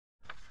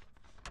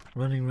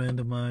Running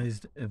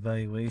Randomized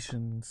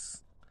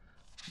Evaluations,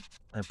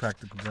 A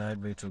Practical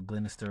Guide, Rachel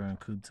Glenister and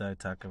Kudzai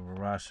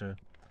Takavarasha,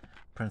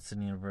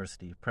 Princeton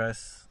University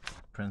Press,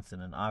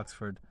 Princeton and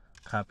Oxford,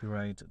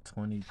 copyright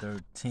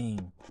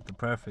 2013. The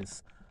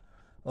preface.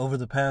 Over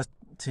the past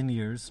 10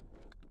 years,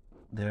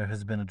 there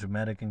has been a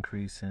dramatic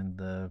increase in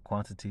the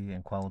quantity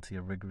and quality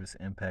of rigorous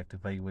impact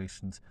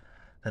evaluations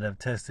that have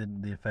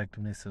tested the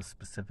effectiveness of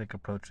specific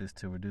approaches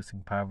to reducing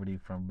poverty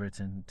from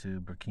Britain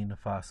to Burkina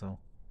Faso.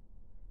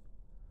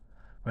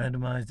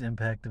 Randomized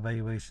impact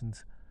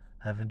evaluations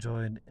have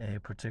enjoyed a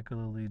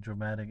particularly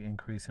dramatic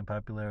increase in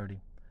popularity.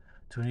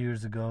 20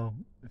 years ago,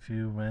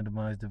 few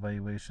randomized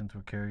evaluations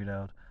were carried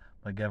out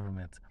by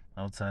governments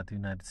outside the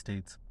United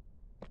States,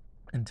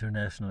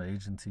 international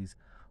agencies,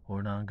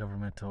 or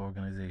non-governmental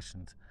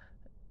organizations,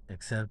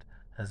 except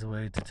as a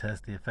way to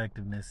test the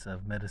effectiveness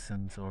of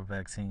medicines or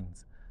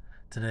vaccines.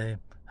 Today,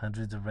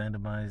 hundreds of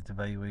randomized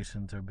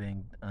evaluations are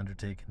being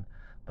undertaken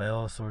by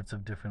all sorts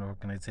of different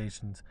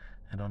organizations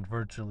and on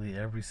virtually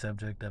every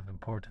subject of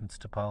importance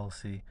to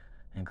policy,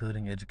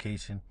 including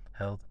education,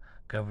 health,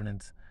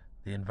 governance,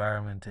 the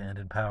environment, and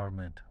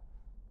empowerment.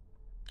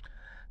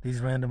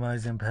 These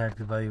randomized impact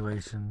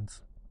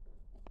evaluations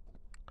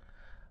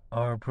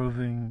are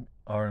improving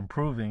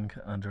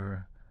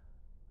under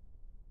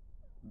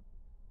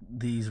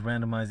These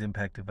randomized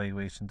impact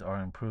evaluations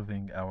are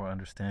improving our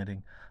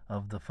understanding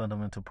of the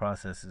fundamental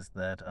processes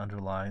that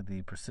underlie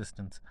the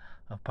persistence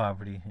of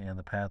poverty and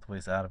the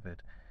pathways out of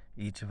it.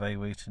 Each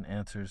evaluation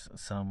answers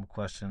some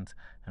questions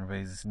and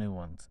raises new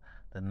ones,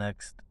 the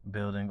next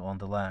building on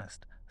the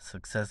last,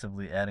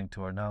 successively adding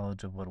to our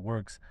knowledge of what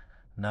works,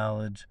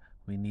 knowledge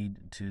we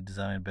need to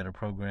design better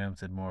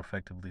programs and more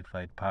effectively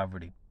fight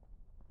poverty.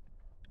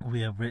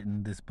 We have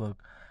written this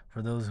book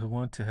for those who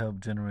want to help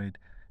generate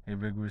a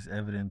rigorous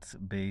evidence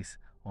base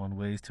on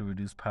ways to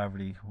reduce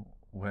poverty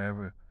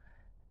wherever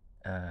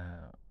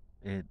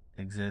it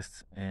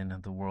exists in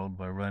the world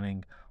by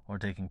running or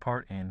taking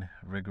part in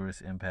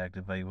rigorous impact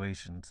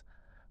evaluations.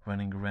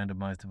 Running a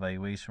randomized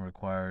evaluation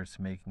requires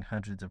making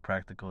hundreds of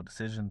practical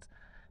decisions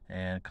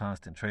and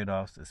constant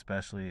trade-offs,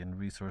 especially in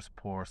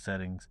resource-poor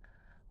settings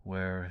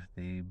where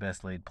the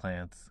best-laid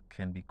plans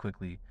can be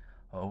quickly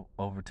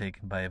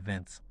overtaken by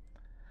events.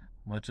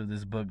 Much of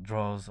this book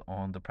draws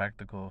on the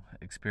practical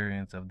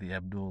experience of the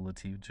Abdul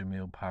Latif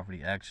Jameel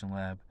Poverty Action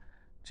Lab,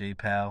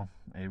 JPAL,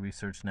 a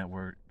research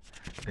network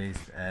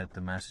based at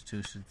the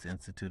Massachusetts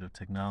Institute of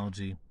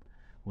Technology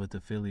with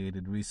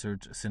affiliated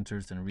research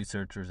centers and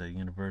researchers at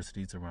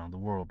universities around the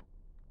world.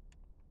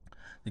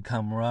 The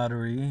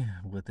camaraderie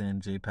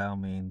within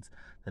JPAL means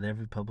that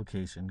every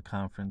publication,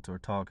 conference, or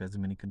talk has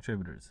many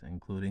contributors,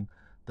 including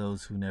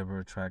those who never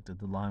attracted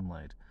the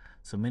limelight.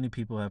 So many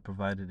people have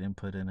provided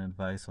input and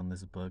advice on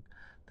this book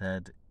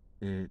that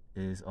it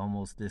is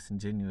almost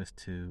disingenuous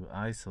to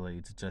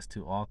isolate just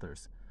two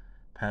authors.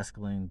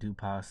 Pascaline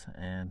Dupas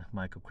and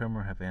Michael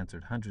Kremer have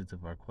answered hundreds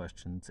of our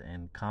questions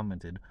and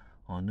commented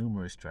on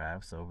numerous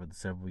drafts over the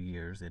several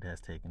years it has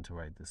taken to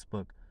write this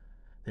book.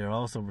 They are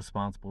also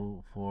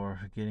responsible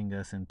for getting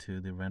us into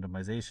the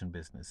randomization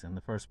business in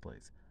the first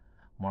place.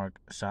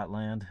 Mark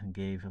Shotland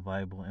gave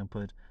valuable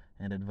input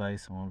and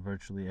advice on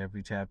virtually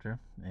every chapter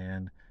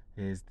and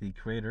is the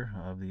creator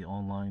of the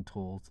online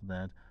tools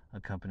that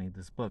accompany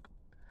this book.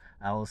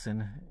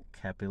 Allison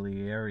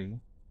Capillieri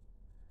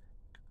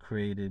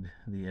created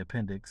the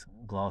appendix,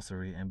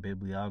 glossary, and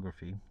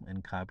bibliography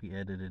and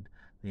copy-edited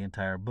the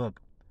entire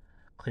book.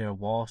 Claire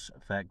Walsh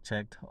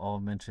fact-checked all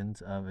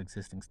mentions of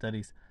existing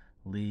studies.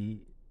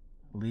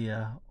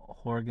 Leah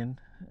Horgan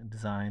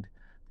designed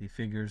the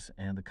figures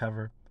and the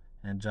cover,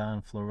 and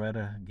John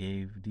Floretta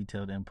gave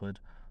detailed input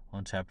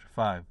on Chapter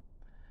 5.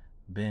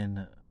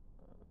 Ben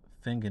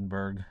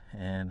Fingenberg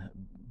and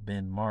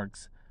Ben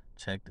Marks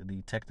checked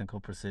the technical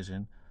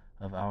precision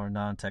of our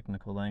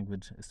non-technical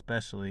language,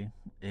 especially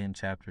in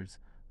Chapters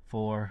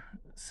 4,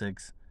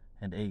 6,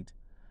 and 8.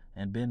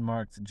 And Ben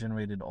Marks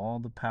generated all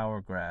the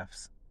power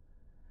graphs.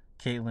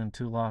 Caitlin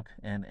Tulloch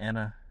and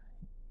Anna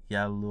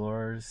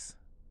Yalours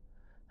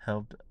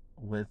helped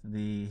with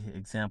the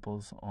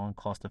examples on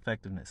cost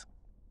effectiveness.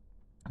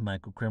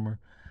 Michael Kremer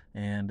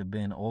and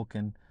Ben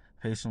Olken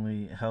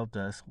patiently helped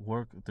us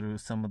work through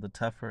some of the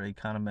tougher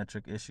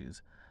econometric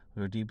issues.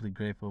 We are deeply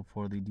grateful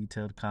for the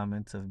detailed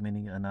comments of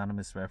many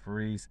anonymous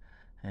referees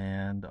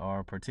and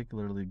are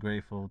particularly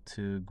grateful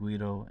to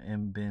Guido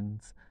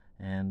Mbins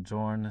and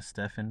Jorn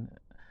Stefan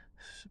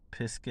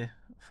Piske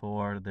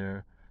for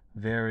their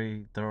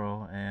very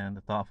thorough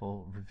and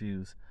thoughtful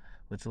reviews,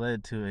 which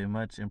led to a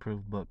much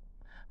improved book.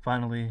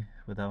 Finally,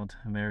 without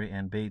Mary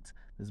Ann Bates,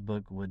 this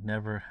book would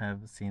never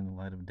have seen the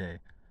light of day.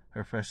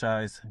 Her fresh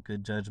eyes,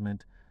 good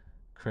judgment,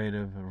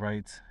 creative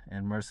rights,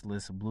 and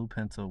merciless blue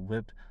pencil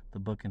whipped the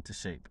book into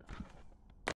shape.